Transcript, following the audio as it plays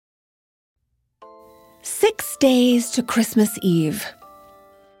6 days to Christmas Eve.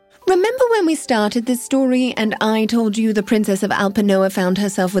 Remember when we started this story and I told you the Princess of Alpinoa found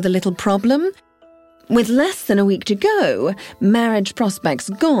herself with a little problem? With less than a week to go, marriage prospects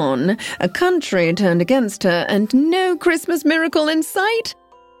gone, a country turned against her, and no Christmas miracle in sight,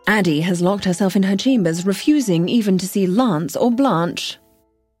 Addie has locked herself in her chambers, refusing even to see Lance or Blanche.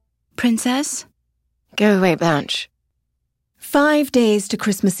 Princess? Go away, Blanche. 5 days to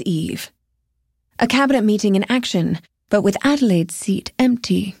Christmas Eve. A cabinet meeting in action, but with Adelaide's seat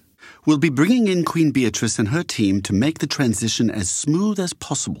empty. We'll be bringing in Queen Beatrice and her team to make the transition as smooth as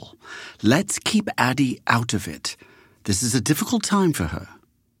possible. Let's keep Addie out of it. This is a difficult time for her.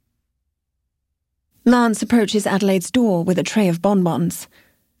 Lance approaches Adelaide's door with a tray of bonbons.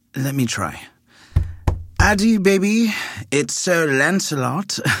 Let me try. Addie, baby, it's Sir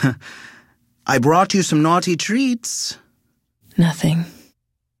Lancelot. I brought you some naughty treats. Nothing.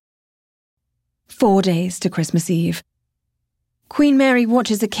 4 days to Christmas Eve. Queen Mary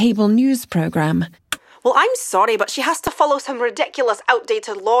watches a cable news programme. Well, I'm sorry, but she has to follow some ridiculous,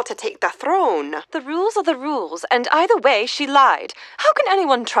 outdated law to take the throne. The rules are the rules, and either way, she lied. How can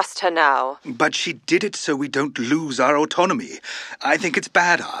anyone trust her now? But she did it so we don't lose our autonomy. I think it's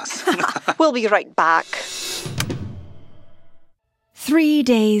badass. We'll be right back. 3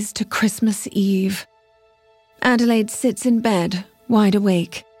 days to Christmas Eve. Adelaide sits in bed, wide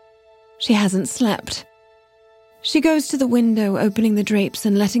awake. She hasn't slept. She goes to the window, opening the drapes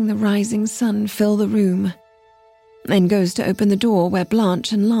and letting the rising sun fill the room. Then goes to open the door where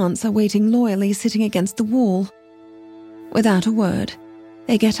Blanche and Lance are waiting loyally, sitting against the wall. Without a word,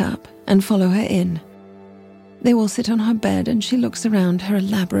 they get up and follow her in. They all sit on her bed and she looks around her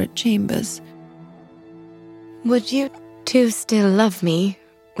elaborate chambers. Would you two still love me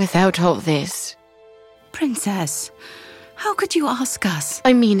without all this? Princess, how could you ask us?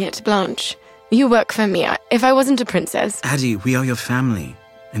 I mean it, Blanche. You work for me. If I wasn't a princess... Addie, we are your family,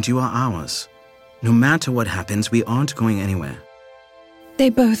 and you are ours. No matter what happens, we aren't going anywhere. They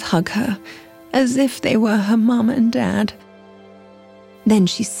both hug her, as if they were her mum and dad. Then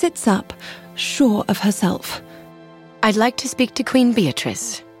she sits up, sure of herself. I'd like to speak to Queen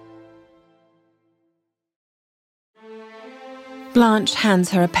Beatrice. Blanche hands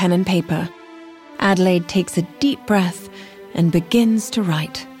her a pen and paper. Adelaide takes a deep breath and begins to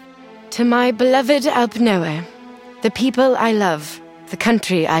write. To my beloved Alpinoa, the people I love, the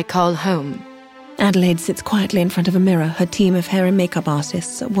country I call home. Adelaide sits quietly in front of a mirror, her team of hair and makeup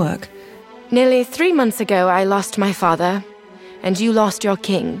artists at work. Nearly 3 months ago, I lost my father, and you lost your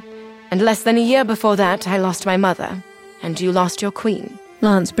king. And less than a year before that, I lost my mother, and you lost your queen.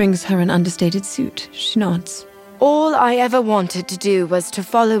 Lance brings her an understated suit. She nods. All I ever wanted to do was to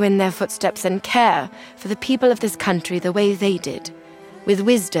follow in their footsteps and care for the people of this country the way they did, with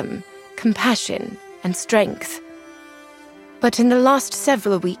wisdom, compassion, and strength. But in the last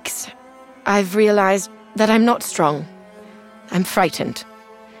several weeks, I've realized that I'm not strong. I'm frightened.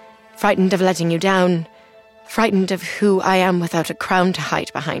 Frightened of letting you down. Frightened of who I am without a crown to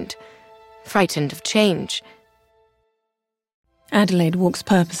hide behind. Frightened of change. Adelaide walks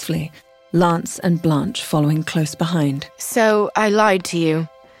purposefully, Lance and Blanche following close behind. So I lied to you.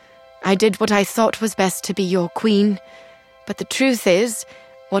 I did what I thought was best to be your queen. But the truth is,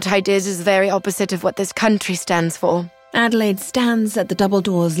 what I did is very opposite of what this country stands for. Adelaide stands at the double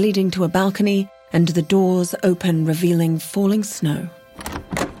doors leading to a balcony, and the doors open, revealing falling snow.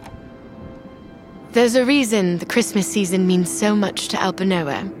 There's a reason the Christmas season means so much to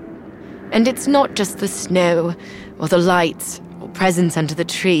Alpinoa. And it's not just the snow, or the lights, or presents under the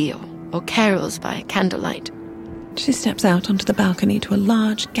tree, or carols by candlelight. She steps out onto the balcony to a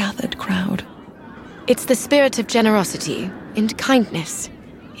large gathered crowd. It's the spirit of generosity and kindness,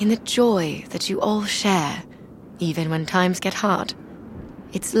 in the joy that you all share, even when times get hard.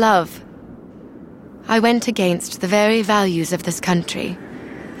 It's love. I went against the very values of this country,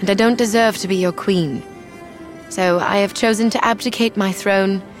 and I don't deserve to be your queen. So I have chosen to abdicate my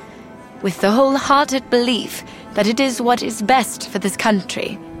throne with the wholehearted belief that it is what is best for this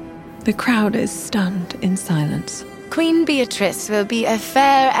country. The crowd is stunned in silence. Queen Beatrice will be a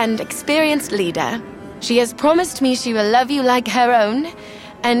fair and experienced leader. She has promised me she will love you like her own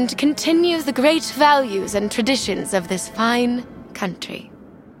and continue the great values and traditions of this fine country.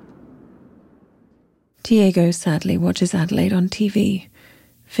 Diego sadly watches Adelaide on TV,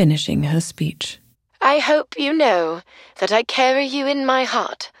 finishing her speech. I hope you know that I carry you in my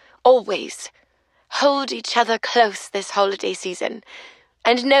heart, always. Hold each other close this holiday season,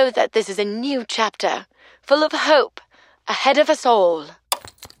 and know that this is a new chapter, full of hope, ahead of us all.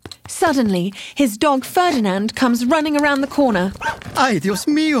 Suddenly, his dog Ferdinand comes running around the corner. Ay, Dios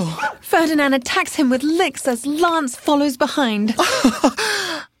mío! Ferdinand attacks him with licks as Lance follows behind.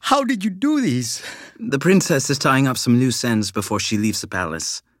 How did you do this? The princess is tying up some loose ends before she leaves the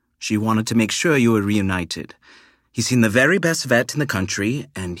palace. She wanted to make sure you were reunited. He's seen the very best vet in the country,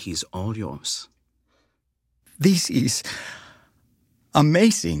 and he's all yours. This is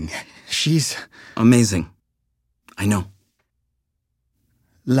amazing. She's... Amazing. I know.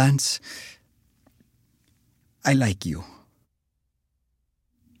 Lance, I like you.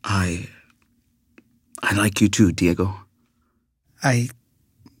 I like you too, Diego. I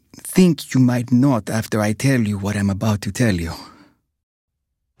think you might not after I tell you what I'm about to tell you.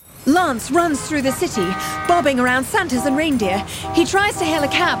 Lance runs through the city, bobbing around Santas and reindeer. He tries to hail a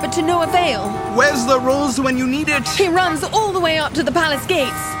cab, but to no avail. Where's the rules when you need it? He runs all the way up to the palace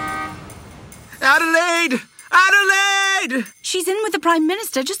gates. Adelaide! Adelaide! She's in with the Prime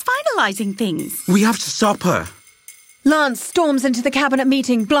Minister, just finalising things. We have to stop her. Lance storms into the cabinet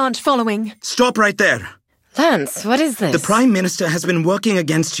meeting, Blanche following. Stop right there. Lance, what is this? The Prime Minister has been working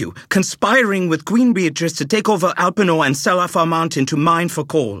against you, conspiring with Queen Beatrice to take over Alpinoa and sell off our mountain to mine for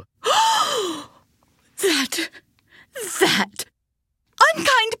coal. That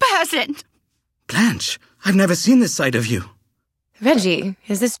unkind person! Blanche, I've never seen this side of you. Reggie,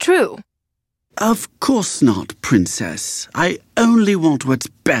 is this true? Of course not, Princess. I only want what's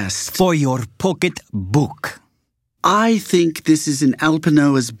best. For your pocket book. I think this is in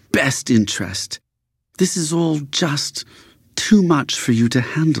Alpinoa's best interest. This is all just too much for you to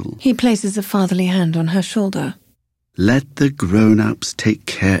handle. He places a fatherly hand on her shoulder. Let the grown-ups take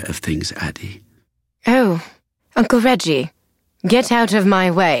care of things, Addie. Oh, Uncle Reggie, get out of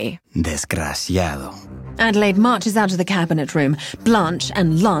my way. Desgraciado. Adelaide marches out of the cabinet room. Blanche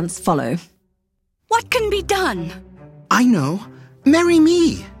and Lance follow. What can be done? I know. Marry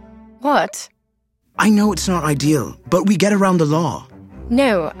me. What? I know it's not ideal, but we get around the law.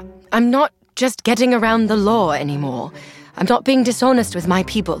 No, I'm not just getting around the law anymore. I'm not being dishonest with my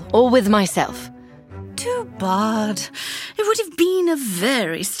people or with myself. Too bad. It would have been a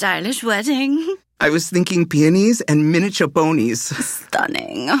very stylish wedding. I was thinking peonies and miniature ponies.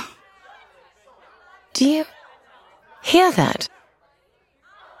 Stunning. Do you hear that?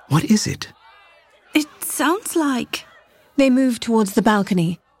 What is it? It sounds like... They move towards the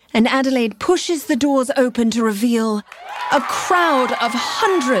balcony, and Adelaide pushes the doors open to reveal a crowd of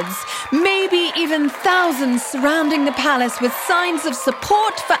hundreds, maybe even thousands, surrounding the palace with signs of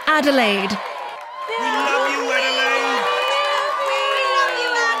support for Adelaide. We love you, Adelaide!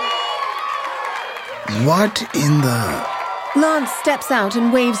 What in the... Lance steps out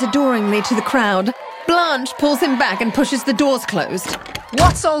and waves adoringly to the crowd. Blanche pulls him back and pushes the doors closed.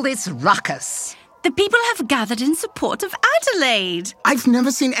 What's all this ruckus? The people have gathered in support of Adelaide. I've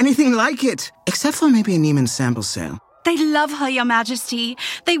never seen anything like it, except for maybe a Neiman sample sale. They love her, Your Majesty.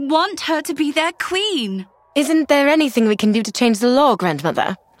 They want her to be their queen. Isn't there anything we can do to change the law,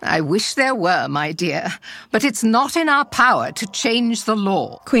 Grandmother? I wish there were, my dear, but it's not in our power to change the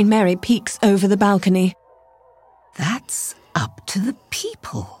law. Queen Mary peeks over the balcony. That's up to the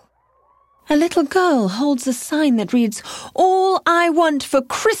people. A little girl holds a sign that reads, "All I want for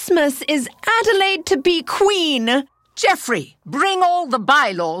Christmas is Adelaide to be queen." Geoffrey, bring all the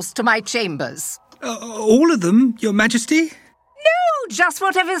bylaws to my chambers. All of them, Your Majesty? No, just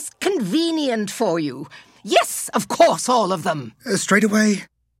whatever's convenient for you. Yes, of course, all of them. Straight away.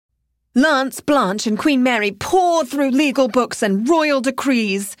 Lance, Blanche, and Queen Mary pour through legal books and royal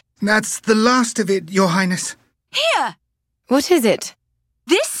decrees. That's the last of it, Your Highness. Here, What is it?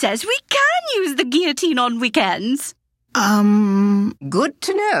 this says we can use the guillotine on weekends. Good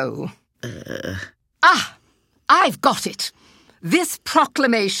to know. I've got it. This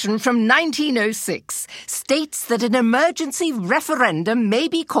proclamation from 1906 states that an emergency referendum may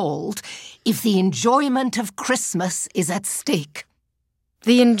be called if the enjoyment of Christmas is at stake.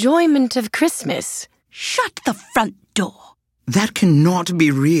 The enjoyment of Christmas? Shut the front door. That cannot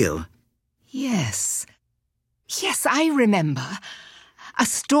be real. Yes, I remember. A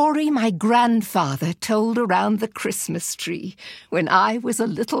story my grandfather told around the Christmas tree when I was a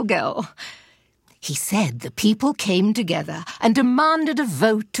little girl. He said the people came together and demanded a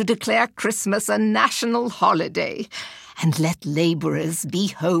vote to declare Christmas a national holiday and let labourers be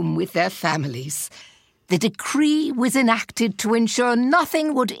home with their families. The decree was enacted to ensure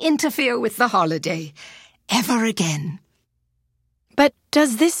nothing would interfere with the holiday ever again. But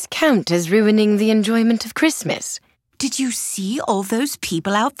does this count as ruining the enjoyment of Christmas? Did you see all those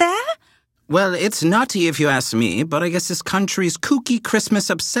people out there? Well, it's nutty if you ask me, but I guess this country's kooky Christmas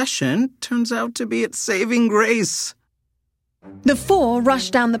obsession turns out to be its saving grace. The four rush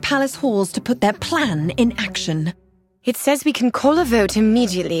down the palace halls to put their plan in action. It says we can call a vote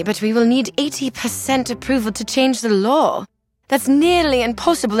immediately, but we will need 80% approval to change the law. That's nearly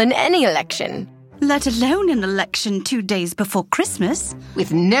impossible in any election. Let alone an election 2 days before Christmas.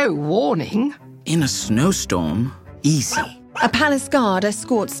 With no warning. In a snowstorm? Easy. A palace guard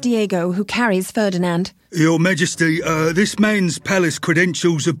escorts Diego, who carries Ferdinand. Your Majesty, this man's palace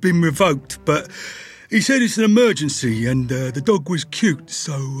credentials have been revoked, but he said it's an emergency and the dog was cute,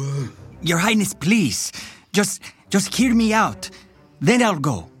 so... Your Highness, please. Just hear me out. Then I'll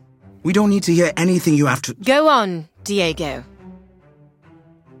go. We don't need to hear anything you have to... Go on, Diego.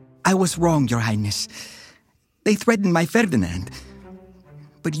 I was wrong, Your Highness. They threatened my Ferdinand.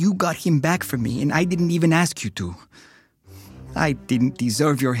 But you got him back for me, and I didn't even ask you to. I didn't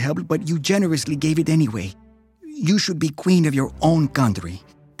deserve your help, but you generously gave it anyway. You should be queen of your own country.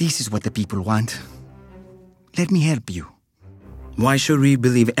 This is what the people want. Let me help you. Why should we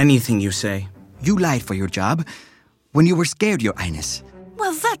believe anything you say? You lied for your job when you were scared, Your Highness.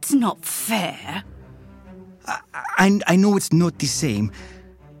 Well, that's not fair. I know it's not the same,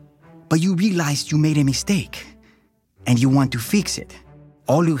 but you realized you made a mistake, and you want to fix it.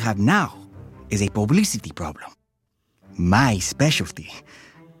 All you have now is a publicity problem. My specialty.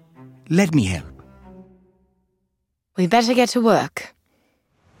 Let me help. We better get to work.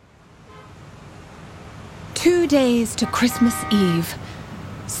 2 days to Christmas Eve.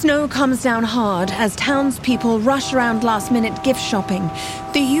 Snow comes down hard as townspeople rush around last-minute gift shopping.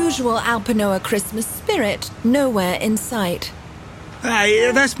 The usual Alpinoa Christmas spirit nowhere in sight.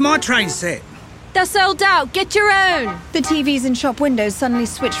 Hey, that's my train set. They're sold out. Get your own. The TVs in shop windows suddenly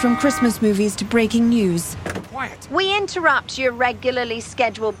switch from Christmas movies to breaking news. Quiet. We interrupt your regularly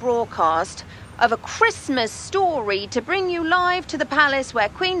scheduled broadcast of a Christmas story to bring you live to the palace where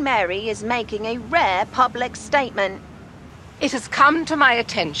Queen Mary is making a rare public statement. It has come to my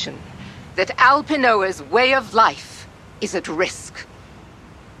attention that Alpinoa's way of life is at risk.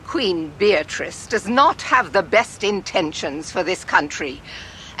 Queen Beatrice does not have the best intentions for this country,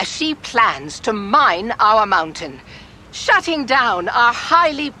 as she plans to mine our mountain, shutting down our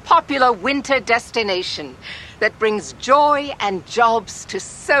highly popular winter destination that brings joy and jobs to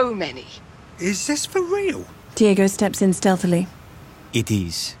so many. Is this for real? Diego steps in stealthily. It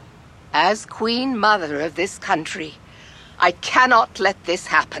is. As Queen Mother of this country, I cannot let this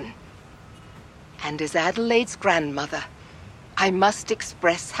happen. And as Adelaide's grandmother, I must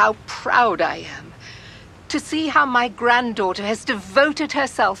express how proud I am to see how my granddaughter has devoted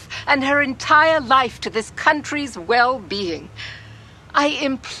herself and her entire life to this country's well-being. I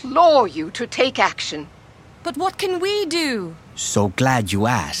implore you to take action. But what can we do? So glad you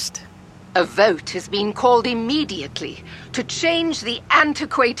asked. A vote has been called immediately to change the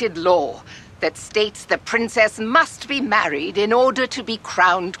antiquated law that states the princess must be married in order to be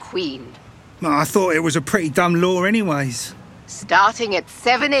crowned queen. I thought it was a pretty dumb law anyways. Starting at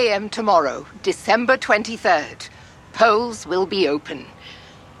 7 a.m. tomorrow, December 23rd, polls will be open.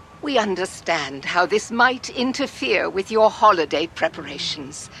 We understand how this might interfere with your holiday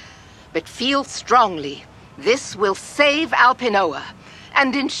preparations, but feel strongly this will save Alpinoa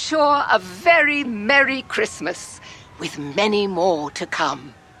and ensure a very Merry Christmas with many more to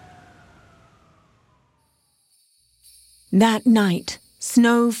come. That night,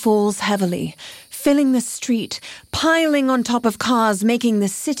 snow falls heavily, filling the street, piling on top of cars, making the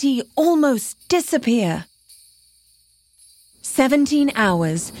city almost disappear. 17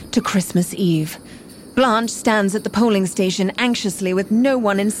 hours to Christmas Eve. Blanche stands at the polling station anxiously with no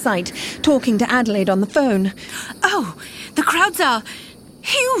one in sight, talking to Adelaide on the phone. Oh, the crowds are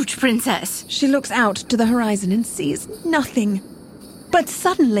huge, Princess. She looks out to the horizon and sees nothing. But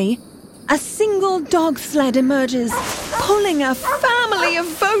suddenly, a single dog sled emerges, pulling a family of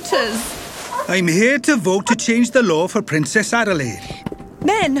voters. I'm here to vote to change the law for Princess Adelaide.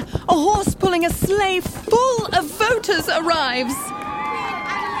 Then, a horse pulling a sleigh full of voters arrives.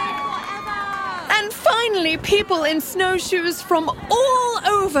 And finally, people in snowshoes from all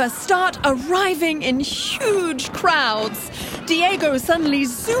over start arriving in huge crowds. Diego suddenly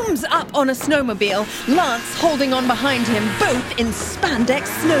zooms up on a snowmobile, Lance holding on behind him, both in spandex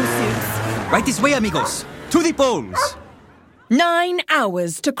snowsuits. Right this way, amigos. To the polls. 9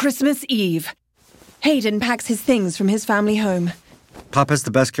 hours to Christmas Eve. Hayden packs his things from his family home. Pop has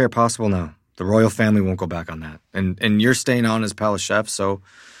the best care possible now. The royal family won't go back on that. And you're staying on as palace chef, so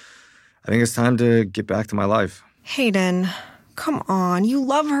I think it's time to get back to my life. Hayden, come on. You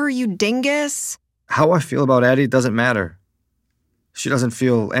love her, you dingus. How I feel about Addie doesn't matter. She doesn't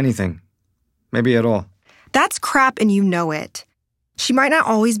feel anything. Maybe at all. That's crap and you know it. She might not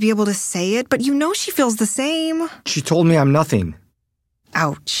always be able to say it, but you know she feels the same. She told me I'm nothing.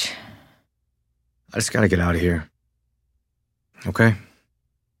 Ouch. I just gotta get out of here. Okay?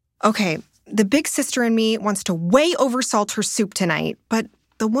 Okay, the big sister in me wants to way oversalt her soup tonight, but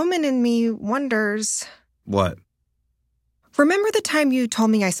the woman in me wonders... What? Remember the time you told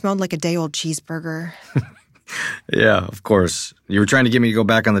me I smelled like a day-old cheeseburger? Yeah, of course. You were trying to get me to go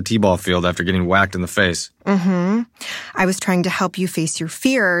back on the t-ball field after getting whacked in the face. Mm-hmm. I was trying to help you face your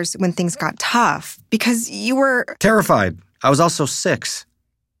fears when things got tough, because you were... Terrified. I was also 6.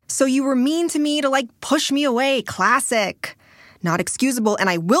 So you were mean to me to, push me away. Classic. Not excusable, and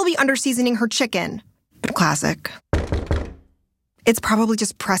I will be under-seasoning her chicken. Classic. It's probably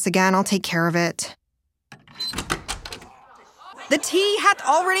just press again. I'll take care of it. The tea hath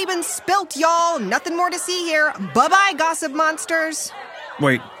already been spilt, y'all. Nothing more to see here. Bye-bye, gossip monsters.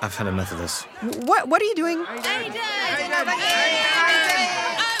 Wait, I've had enough of this. What are you doing?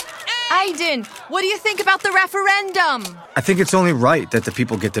 Hayden, what do you think about the referendum? I think it's only right that the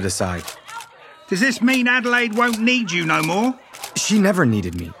people get to decide. Does this mean Adelaide won't need you no more? She never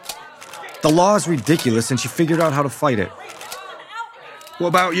needed me. The law is ridiculous, and she figured out how to fight it. What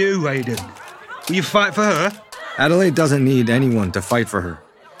about you, Hayden? Will you fight for her? Adelaide doesn't need anyone to fight for her.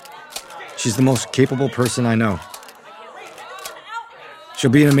 She's the most capable person I know.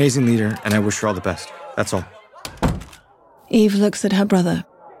 She'll be an amazing leader, and I wish her all the best. That's all. Eve looks at her brother,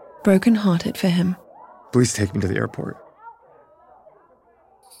 broken-hearted for him. Please take me to the airport.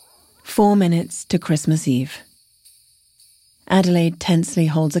 4 minutes to Christmas Eve. Adelaide tensely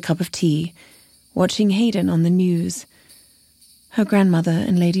holds a cup of tea, watching Hayden on the news. Her grandmother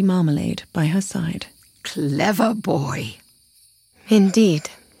and Lady Marmalade by her side. Clever boy. Indeed.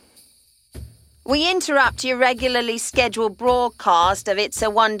 We interrupt your regularly scheduled broadcast of It's a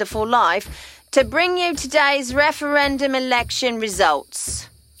Wonderful Life to bring you today's referendum election results.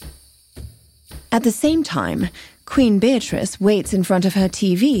 At the same time, Queen Beatrice waits in front of her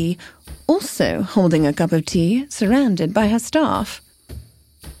TV, also holding a cup of tea, surrounded by her staff.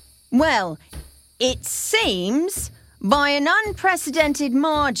 Well, it seems, by an unprecedented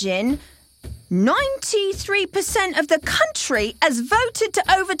margin, 93% of the country has voted to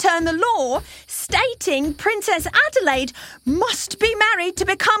overturn the law stating Princess Adelaide must be married to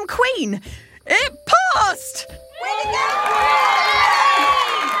become queen. It passed!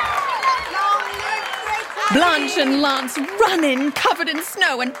 Blanche and Lance run in, covered in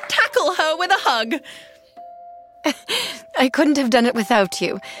snow, and tackle her with a hug. I couldn't have done it without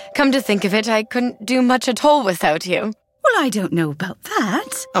you. Come to think of it, I couldn't do much at all without you. Well, I don't know about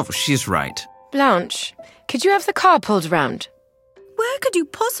that. Oh, she's right. Blanche, could you have the car pulled round? Where could you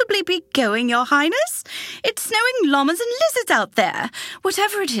possibly be going, Your Highness? It's snowing llamas and lizards out there.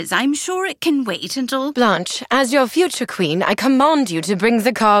 Whatever it is, I'm sure it can wait until... Blanche, as your future queen, I command you to bring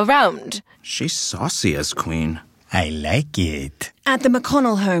the car round. She's saucy as queen. I like it. At the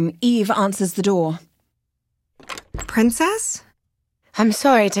McConnell home, Eve answers the door. Princess? I'm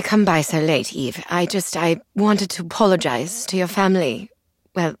sorry to come by so late, Eve. I wanted to apologize to your family.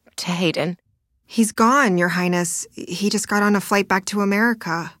 Well, to Hayden. He's gone, Your Highness. He just got on a flight back to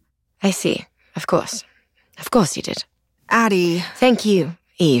America. I see. Of course. Of course you did. Addie. Thank you,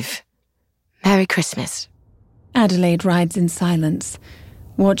 Eve. Merry Christmas. Adelaide rides in silence,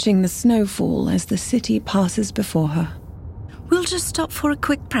 watching the snow fall as the city passes before her. We'll just stop for a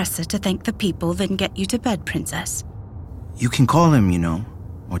quick presser to thank the people, then get you to bed, Princess. You can call him,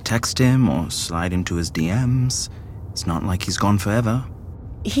 or text him, or slide into his DMs. It's not like he's gone forever.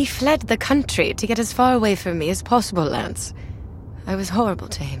 He fled the country to get as far away from me as possible, Lance. I was horrible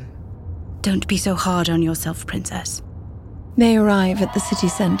to him. Don't be so hard on yourself, Princess. They arrive at the city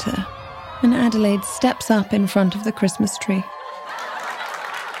centre, and Adelaide steps up in front of the Christmas tree.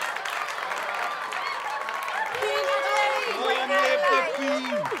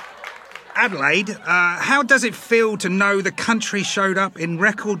 Adelaide, how does it feel to know the country showed up in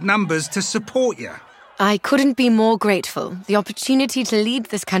record numbers to support you? I couldn't be more grateful. The opportunity to lead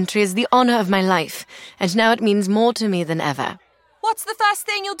this country is the honour of my life, and now it means more to me than ever. What's the first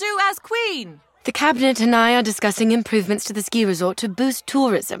thing you'll do as queen? The cabinet and I are discussing improvements to the ski resort to boost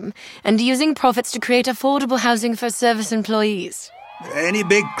tourism and using profits to create affordable housing for service employees. Any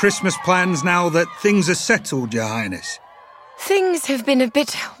big Christmas plans now that things are settled, Your Highness? Things have been a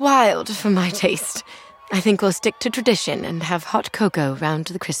bit wild for my taste. I think we'll stick to tradition and have hot cocoa round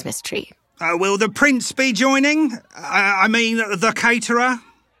the Christmas tree. Will the prince be joining? I mean, the caterer?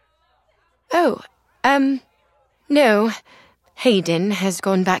 Oh, no. Hayden has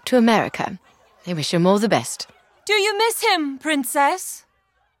gone back to America. I wish him all the best. Do you miss him, Princess?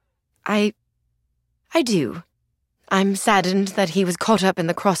 I do. I'm saddened that he was caught up in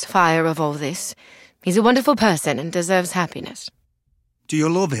the crossfire of all this. He's a wonderful person and deserves happiness. Do you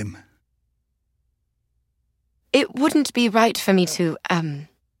love him? It wouldn't be right for me to,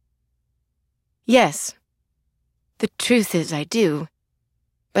 Yes. The truth is I do.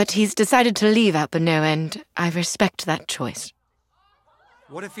 But he's decided to leave Alpinoa, and I respect that choice.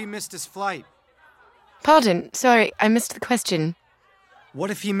 What if he missed his flight? Pardon, sorry, I missed the question.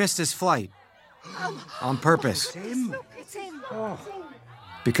 What if he missed his flight? On purpose.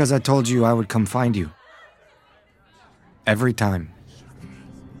 Because I told you I would come find you. Every time.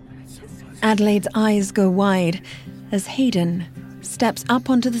 Adelaide's eyes go wide as Hayden steps up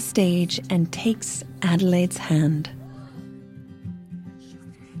onto the stage and takes Adelaide's hand.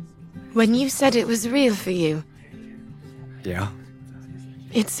 When you said it was real for you, Yeah,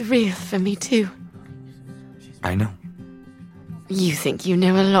 it's real for me too. I know. You think you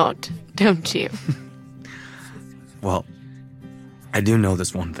know a lot, don't you? Well, I do know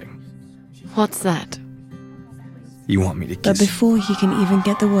this one thing. What's that? You want me to kiss But before he can even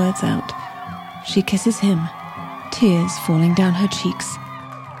get the words out, she kisses him, tears falling down her cheeks.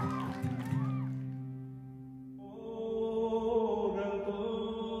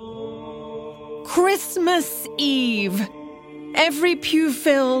 Christmas Eve. Every pew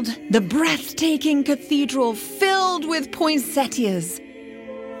filled, the breathtaking cathedral filled with poinsettias.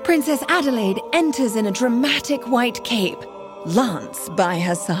 Princess Adelaide enters in a dramatic white cape, Lance by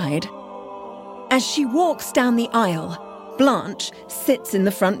her side. As she walks down the aisle, Blanche sits in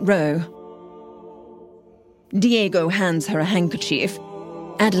the front row. Diego hands her a handkerchief.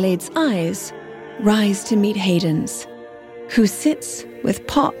 Adelaide's eyes rise to meet Hayden's, who sits with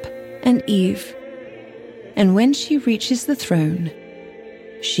Pop and Eve. And when she reaches the throne,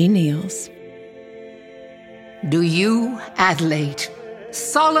 she kneels. Do you, Adelaide,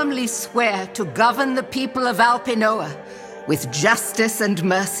 solemnly swear to govern the people of Alpinoa with justice and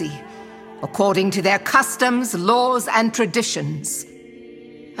mercy, according to their customs, laws, and traditions?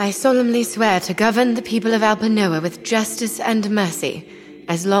 I solemnly swear to govern the people of Alpinoa with justice and mercy,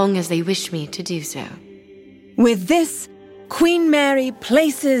 as long as they wish me to do so. With this, Queen Mary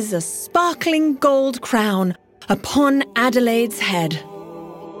places a sparkling gold crown upon Adelaide's head.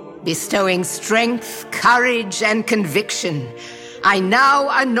 Bestowing strength, courage, and conviction, I now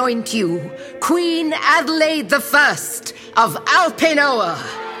anoint you Queen Adelaide I of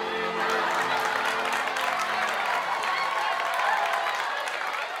Alpinoa.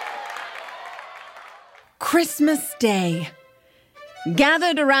 Christmas Day.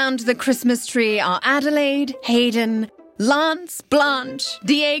 Gathered around the Christmas tree are Adelaide, Hayden, Lance, Blanche,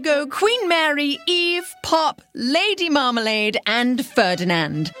 Diego, Queen Mary, Eve, Pop, Lady Marmalade, and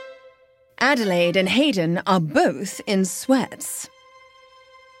Ferdinand. Adelaide and Hayden are both in sweats.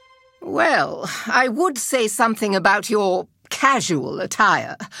 Well, I would say something about your casual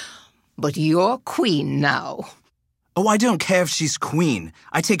attire, but you're queen now. Oh, I don't care if she's queen.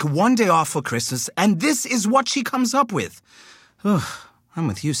 I take one day off for Christmas, and this is what she comes up with. Ugh, I'm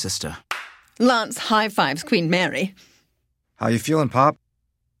with you, sister. Lance high-fives Queen Mary. How you feeling, Pop?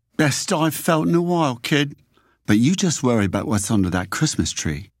 Best I've felt in a while, kid. But you just worry about what's under that Christmas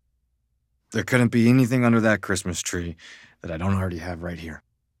tree. There couldn't be anything under that Christmas tree that I don't already have right here.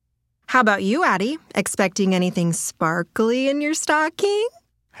 How about you, Addie? Expecting anything sparkly in your stocking?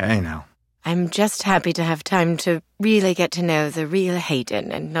 Hey, now. I'm just happy to have time to really get to know the real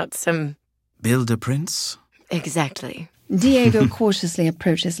Hayden and not some... Build a prince? Exactly. Diego cautiously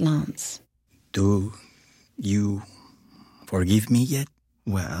approaches Lance. Do you forgive me yet?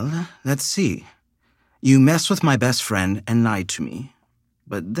 Well, let's see. You messed with my best friend and lied to me.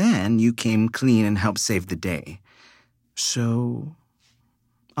 But then you came clean and helped save the day. So,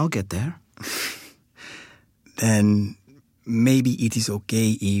 I'll get there. Then maybe it is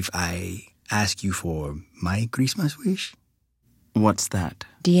okay if I ask you for my Christmas wish? What's that?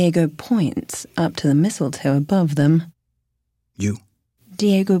 Diego points up to the mistletoe above them. You.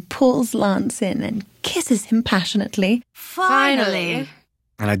 Diego pulls Lance in and kisses him passionately. Finally!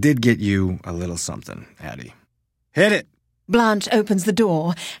 And I did get you a little something, Addie. Hit it! Blanche opens the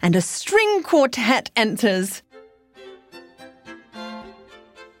door and a string quartet enters.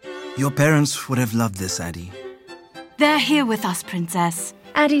 Your parents would have loved this, Addie. They're here with us, Princess.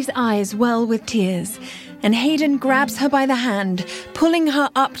 Addie's eyes well with tears, and Hayden grabs her by the hand, pulling her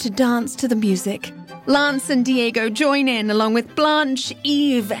up to dance to the music. Lance and Diego join in, along with Blanche,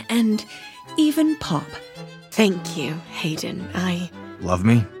 Eve, and even Pop. Thank you, Hayden. Love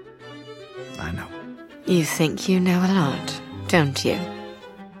me? I know. You think you know a lot, don't you?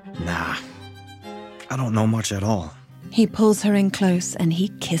 Nah. I don't know much at all. He pulls her in close and he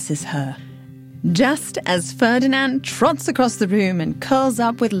kisses her. just as Ferdinand trots across the room and curls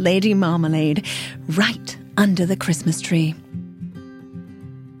up with Lady Marmalade right under the Christmas tree.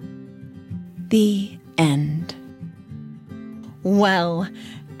 The end. Well,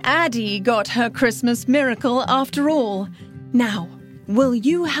 Addie got her Christmas miracle after all. Now, will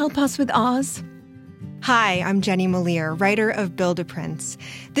you help us with ours? Hi, I'm Jenny Moliere, writer of Build-A-Prince.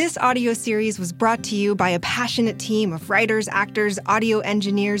 This audio series was brought to you by a passionate team of writers, actors, audio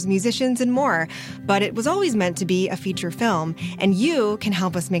engineers, musicians, and more. But it was always meant to be a feature film, and you can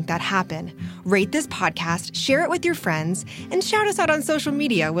help us make that happen. Rate this podcast, share it with your friends, and shout us out on social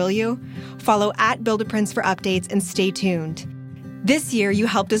media, will you? Follow @Build-A-Prince for updates and stay tuned. This year, you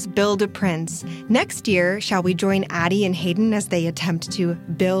helped us build a prince. Next year, shall we join Addie and Hayden as they attempt to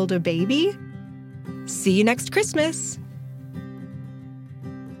build a baby? See you next Christmas.